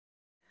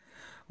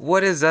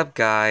What is up,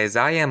 guys?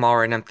 I am All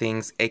Random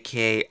Things,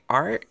 aka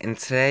Art, and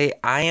today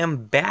I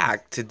am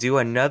back to do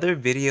another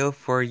video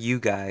for you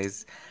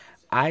guys.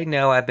 I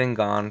know I've been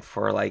gone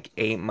for like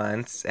 8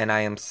 months, and I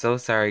am so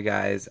sorry,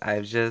 guys.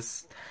 I've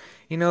just,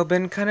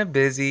 been kind of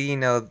busy,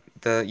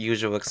 the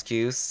usual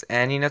excuse,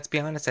 and to be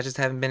honest, I just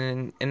haven't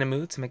been in a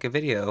mood to make a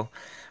video.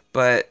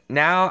 But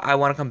now I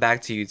want to come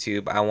back to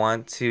YouTube. I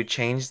want to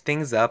change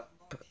things up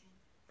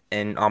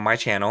on my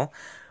channel,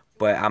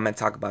 but I'm going to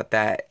talk about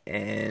that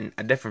in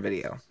a different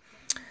video.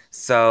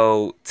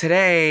 So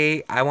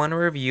today I want to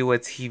review a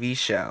TV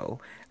show.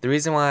 The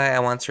reason why I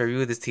want to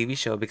review this TV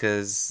show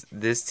because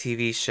this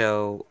TV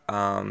show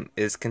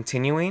is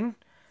continuing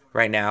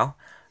right now,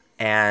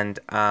 and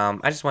I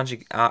want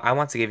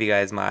to give you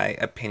guys my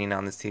opinion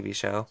on this TV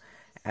show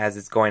as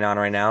it's going on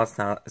right now. It's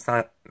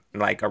not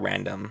like a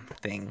random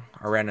thing,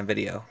 or a random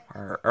video,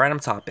 or a random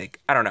topic.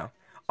 I don't know.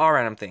 All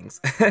random things.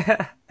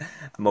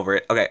 I'm over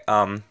it. Okay.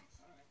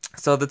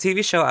 So the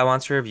TV show I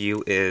want to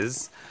review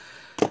is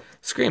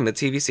Scream, the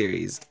TV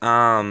series.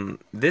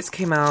 This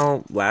came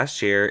out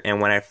last year,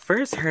 and when I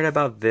first heard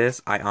about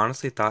this, I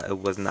honestly thought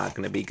it was not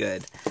going to be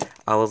good.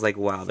 I was like,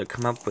 wow, they're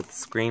coming up with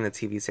Scream, the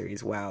TV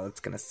series. Wow, it's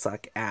going to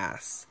suck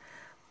ass.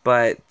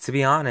 But to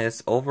be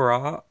honest,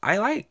 overall,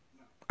 I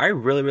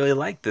really, really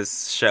like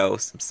this show,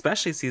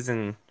 especially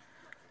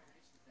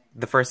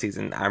the first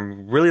season.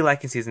 I'm really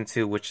liking season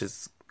 2, which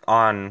is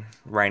on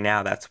right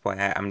now. That's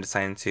why I'm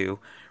deciding to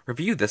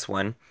review this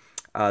one,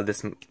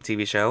 this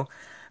TV show.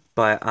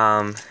 But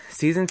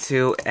season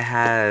 2, it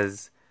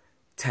has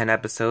 10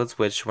 episodes,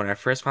 which when I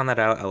first found that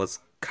out, I was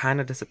kind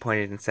of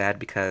disappointed and sad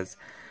because,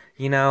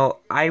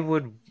 I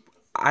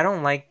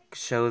don't like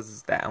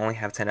shows that only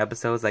have 10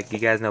 episodes. Like, you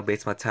guys know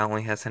Bates Motel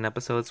only has 10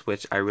 episodes,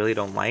 which I really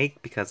don't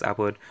like because I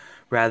would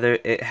rather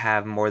it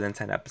have more than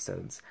 10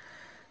 episodes.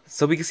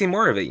 So we can see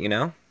more of it,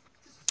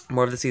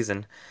 more of the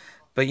season.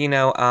 But,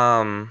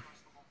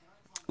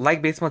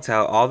 like Bates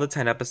Motel, all the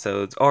 10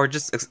 episodes, or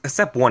just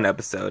except one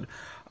episode,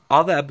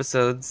 all the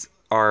episodes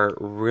are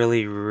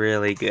really,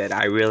 really good.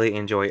 I really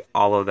enjoy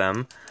all of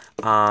them.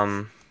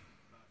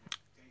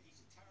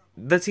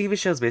 The TV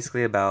show is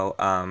basically about,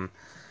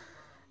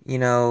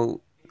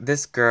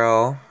 this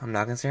girl, I'm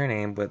not going to say her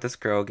name, but this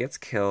girl gets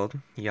killed.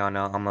 Y'all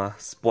know I'm a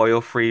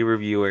spoil-free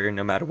reviewer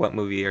no matter what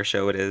movie or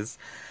show it is.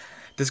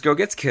 This girl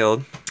gets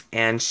killed,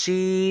 and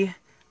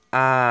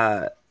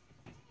her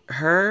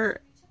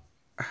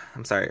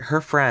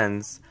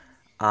friends,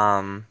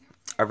 are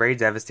very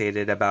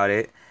devastated about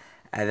it.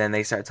 And then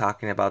they start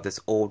talking about this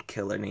old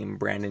killer named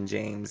Brandon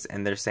James.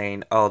 And they're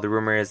saying, oh, the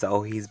rumor is,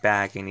 oh, he's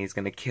back and he's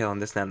going to kill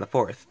and this, that, and the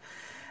fourth.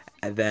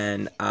 And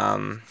then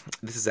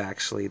this is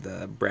actually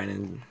the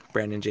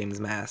Brandon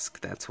James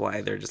mask. That's why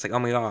they're just like, oh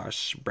my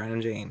gosh,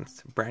 Brandon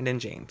James. Brandon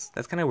James.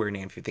 That's kind of a weird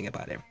name if you think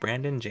about it.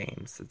 Brandon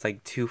James. It's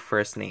like 2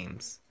 first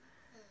names.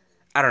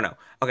 I don't know.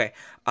 Okay.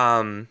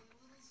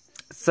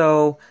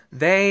 So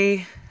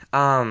they're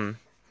kind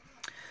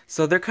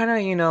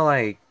of,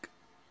 like,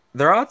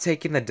 they're all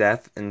taking the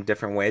death in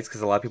different ways because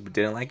a lot of people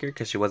didn't like her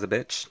because she was a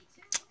bitch.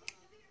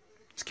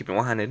 Just keeping it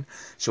 100.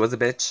 She was a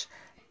bitch.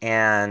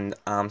 And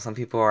some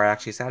people are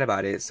actually sad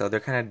about it. So they're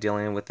kind of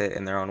dealing with it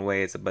in their own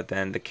ways. But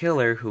then the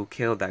killer who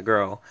killed that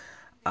girl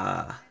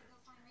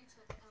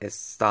is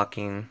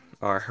stalking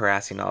or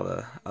harassing all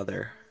the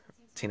other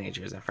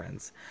teenagers and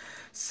friends.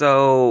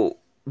 So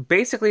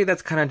basically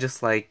that's kind of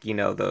just like,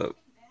 the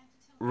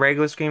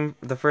regular Scream,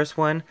 the first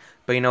one,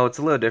 but it's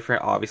a little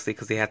different obviously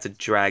because they had to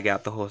drag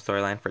out the whole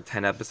storyline for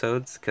 10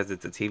 episodes because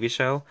it's a TV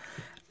show.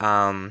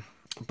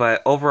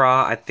 But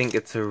overall I think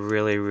it's a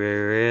really,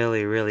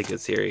 really, really good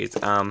series.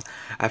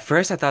 At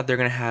first I thought they're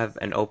gonna have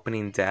an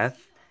opening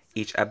death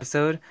each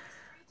episode,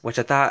 which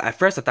I thought it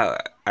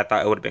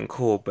would have been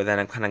cool, but then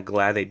I'm kind of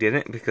glad they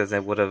didn't because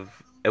it would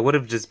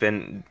have just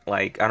been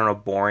like, I don't know,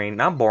 boring,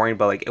 not boring,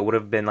 but like it would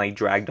have been like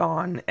dragged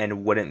on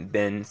and wouldn't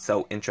been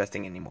so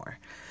interesting anymore.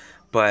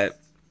 But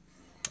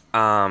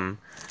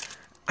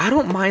I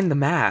don't mind the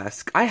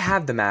mask. I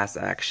have the mask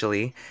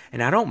actually,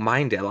 and I don't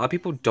mind it. A lot of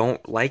people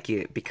don't like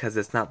it because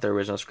it's not the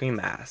original Scream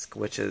mask,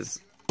 which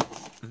is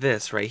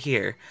this right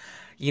here.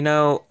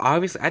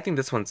 Obviously I think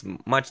this one's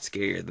much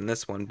scarier than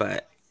this one,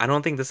 but I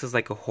don't think this is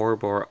like a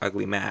horrible or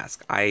ugly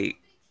mask. I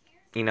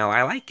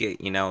like it.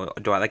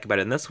 Do I like it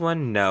better than this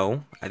one?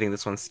 No. I think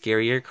this one's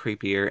scarier,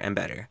 creepier, and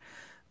better.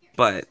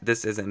 But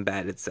this isn't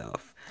bad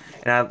itself.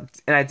 And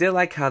I did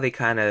like how they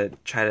kind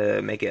of try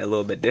to make it a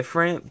little bit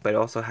different, but it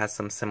also has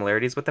some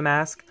similarities with the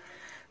mask.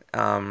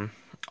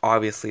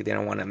 Obviously, they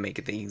don't want to make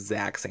it the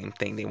exact same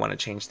thing. They want to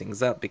change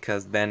things up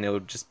because then it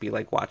would just be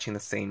like watching the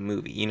same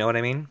movie. You know what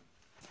I mean?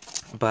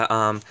 But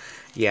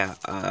yeah,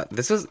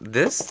 this was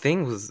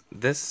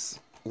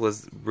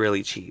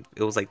really cheap.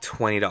 It was like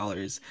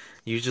 $20.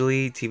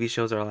 Usually, TV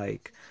shows are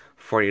like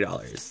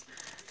 $40.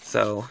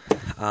 So,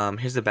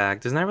 here's the bag.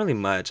 There's not really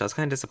much. I was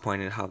kind of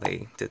disappointed how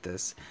they did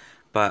this.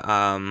 But,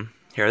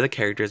 here are the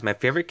characters. My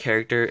favorite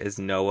character is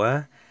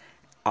Noah,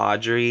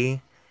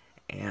 Audrey,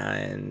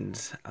 and,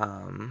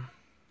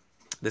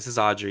 This is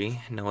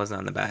Audrey. Noah's not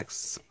in the back.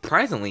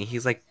 Surprisingly,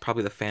 he's like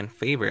probably the fan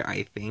favorite,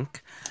 I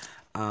think.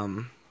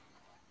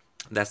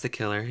 That's the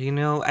killer. You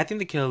know, I think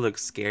the killer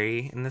looks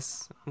scary in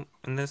this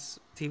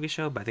TV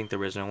show, but I think the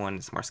original one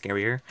is more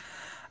scarier.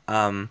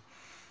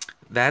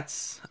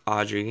 That's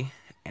Audrey,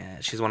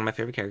 and she's one of my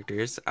favorite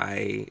characters.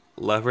 I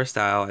love her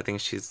style. I think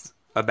she's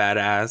a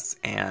badass,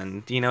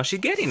 and you know, she's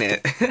getting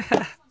it.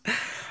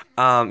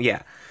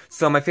 Yeah.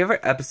 So my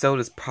favorite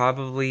episode is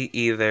probably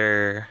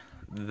either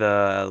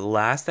the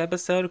last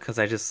episode, because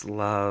I just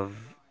love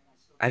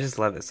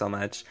it so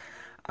much.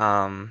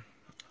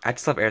 I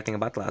just love everything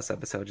about the last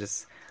episode.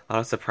 Just a lot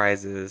of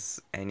surprises,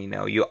 and you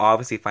know, you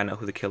obviously find out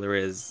who the killer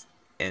is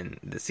in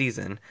the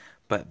season,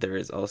 but there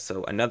is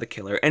also another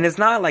killer, and it's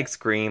not like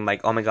Scream,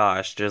 like, oh my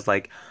gosh, there's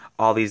like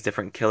all these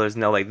different killers.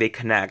 No, like, they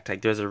connect.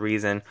 Like, there's a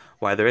reason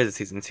why there is a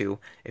season 2.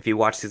 If you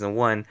watch season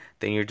 1,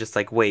 then you're just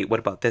like, wait, what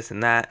about this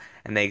and that?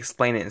 And they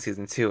explain it in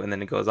season 2, and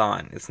then it goes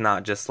on. It's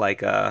not just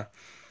like a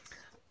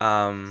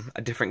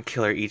different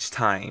killer each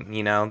time.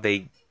 You know,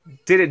 they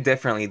did it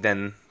differently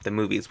than the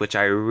movies, which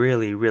I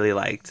really, really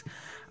liked.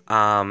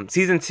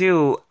 Season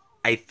 2,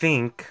 I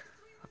think,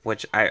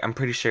 which I'm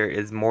pretty sure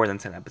is more than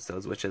 10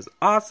 episodes, which is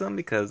awesome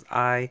because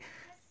I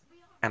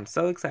am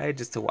so excited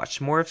just to watch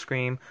more of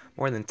Scream,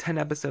 more than 10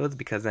 episodes,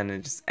 because then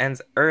it just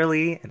ends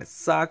early, and it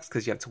sucks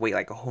because you have to wait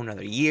like a whole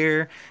nother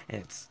year,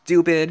 and it's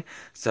stupid.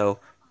 So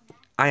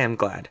I am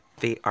glad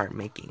they are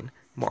making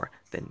more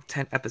than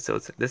 10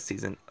 episodes this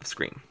season of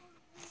Scream.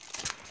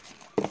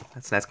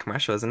 That's a nice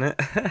commercial, isn't it?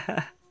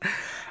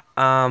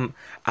 I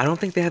don't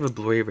think they have a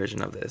Blu-ray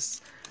version of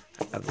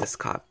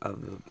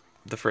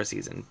the first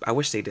season. I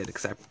wish they did,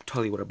 because I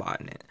totally would have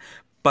bought it.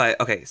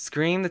 But, okay,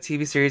 Scream, the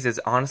TV series, is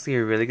honestly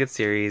a really good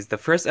series. The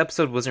first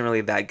episode wasn't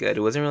really that good.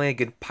 It wasn't really a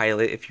good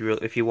pilot if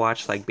you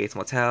watch, like, Bates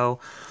Motel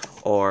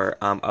or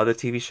other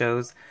TV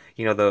shows.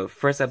 You know, the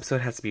first episode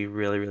has to be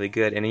really, really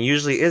good. And it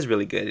usually is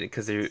really good,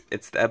 because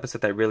it's the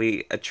episode that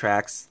really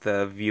attracts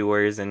the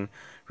viewers and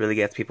really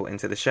gets people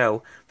into the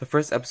show. The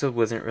first episode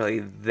wasn't really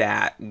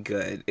that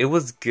good. It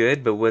was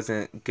good, but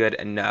wasn't good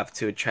enough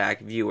to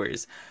attract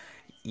viewers.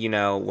 You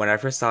know, when I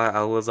first saw it,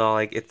 I was all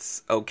like,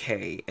 it's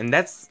okay. And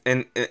that's,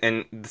 and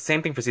the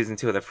same thing for season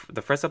 2. The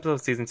first episode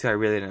of season 2 I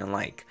really didn't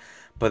like.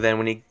 But then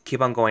when you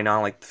keep on going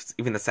on, like,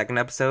 even the second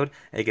episode,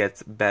 it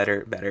gets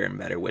better, better, and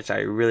better, which I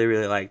really,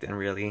 really liked and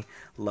really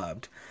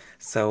loved.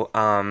 So,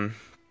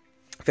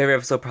 favorite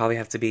episode probably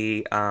have to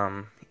be,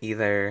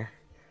 either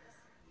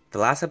the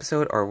last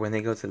episode or when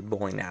they go to the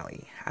bowling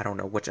alley. I don't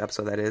know which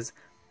episode that is,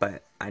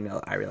 but I know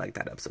I really like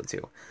that episode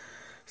too.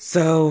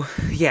 So,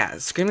 yeah,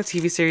 Scream the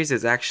TV series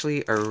is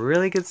actually a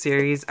really good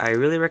series. I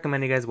really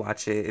recommend you guys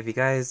watch it. If you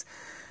guys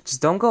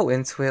just don't go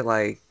into it,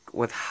 like,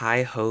 with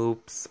high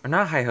hopes, or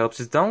not high hopes,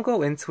 just don't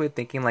go into it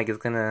thinking, like, it's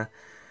gonna,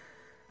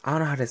 I don't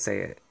know how to say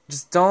it.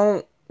 Just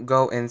don't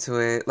go into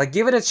it, like,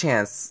 give it a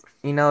chance.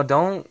 You know,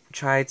 don't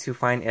try to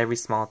find every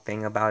small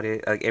thing about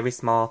it, like, every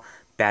small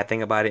bad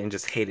thing about it and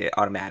just hate it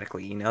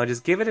automatically, you know?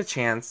 Just give it a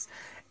chance,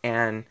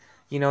 and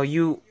you know,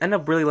 you end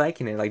up really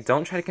liking it. Like,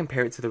 don't try to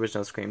compare it to the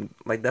original Scream.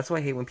 Like, that's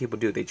what I hate when people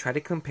do. They try to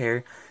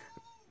compare,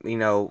 you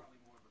know,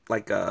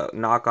 like a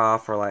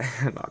knockoff or like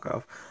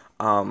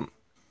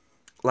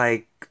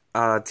like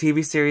a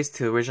TV series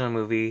to the original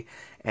movie.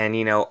 And,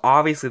 you know,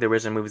 obviously the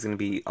original movie is going to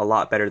be a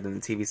lot better than the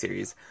TV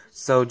series.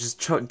 So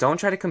just don't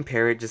try to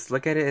compare it. Just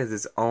look at it as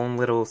its own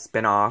little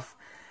spin-off.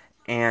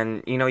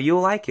 And, you know,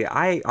 you'll like it.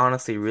 I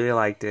honestly really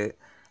liked it.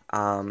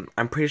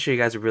 I'm pretty sure you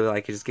guys would really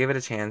like it. Just give it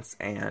a chance,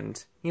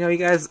 and you know, you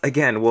guys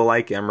again will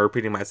like it. I'm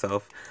repeating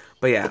myself,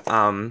 but yeah.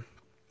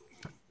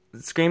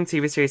 Scream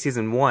TV series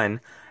season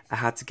 1, I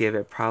had to give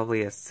it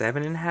probably a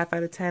 7.5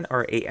 out of 10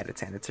 or 8 out of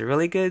 10. It's a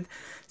really good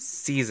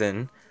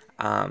season.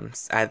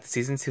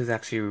 Season 2 is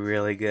actually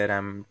really good.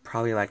 I'm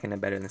probably liking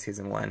it better than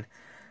season 1.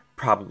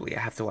 Probably.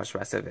 I have to watch the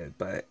rest of it,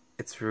 but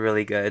it's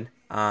really good.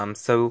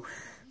 So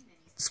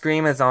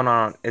Scream is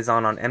on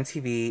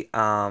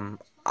MTV.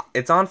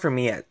 It's on for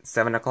me at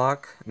 7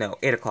 o'clock. No,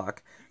 8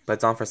 o'clock. But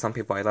it's on for some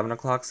people at 11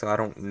 o'clock, so I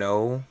don't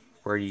know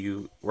where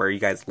you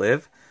guys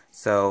live.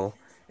 So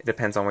it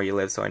depends on where you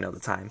live, so I know the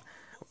time.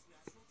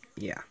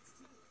 Yeah.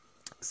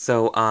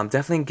 So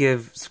definitely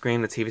give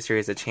Scream the TV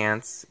series a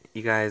chance.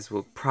 You guys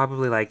will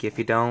probably like it. If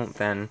you don't,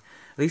 then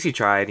at least you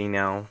tried, you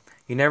know.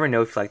 You never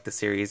know if you like the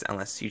series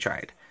unless you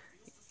tried.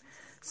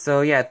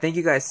 So yeah, thank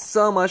you guys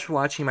so much for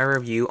watching my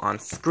review on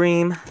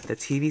Scream, the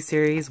TV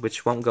series,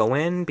 which won't go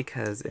in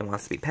because it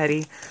wants to be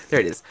petty. There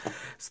it is.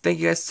 So thank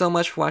you guys so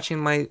much for watching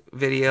my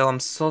video.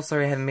 I'm so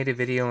sorry I haven't made a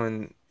video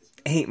in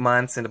 8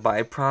 months, but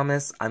I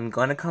promise I'm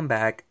gonna come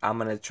back. I'm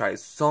gonna try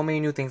so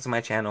many new things on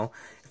my channel.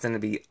 It's gonna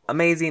be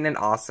amazing and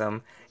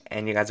awesome,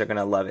 and you guys are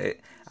gonna love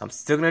it. I'm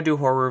still gonna do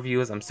horror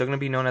reviews. I'm still gonna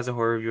be known as a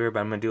horror reviewer,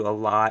 but I'm gonna do a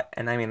lot,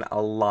 and I mean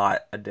a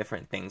lot of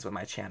different things with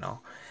my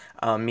channel.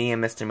 Me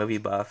and Mr. Movie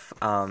Buff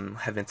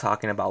have been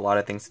talking about a lot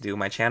of things to do with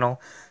my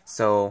channel,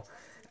 so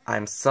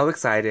I'm so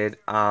excited.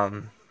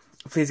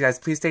 please guys,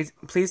 please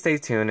stay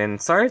tuned.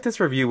 And sorry if this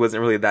review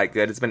wasn't really that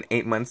good. It's been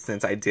 8 months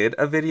since I did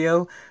a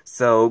video,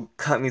 so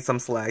cut me some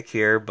slack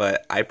here,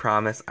 but I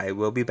promise I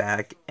will be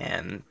back.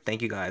 And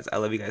thank you guys. I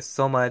love you guys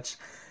so much.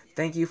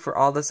 Thank you for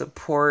all the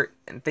support,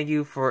 and thank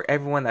you for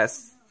everyone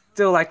that's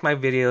still liked my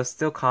videos,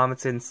 still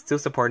commented, and still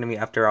supporting me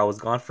after I was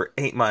gone for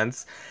 8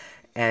 months.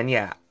 And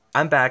yeah,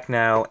 I'm back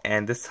now,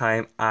 and this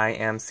time I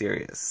am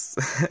serious.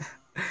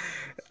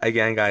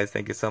 Again, guys,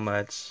 thank you so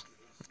much.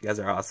 You guys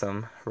are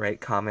awesome.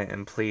 Rate, comment,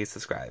 and please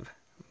subscribe.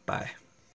 Bye.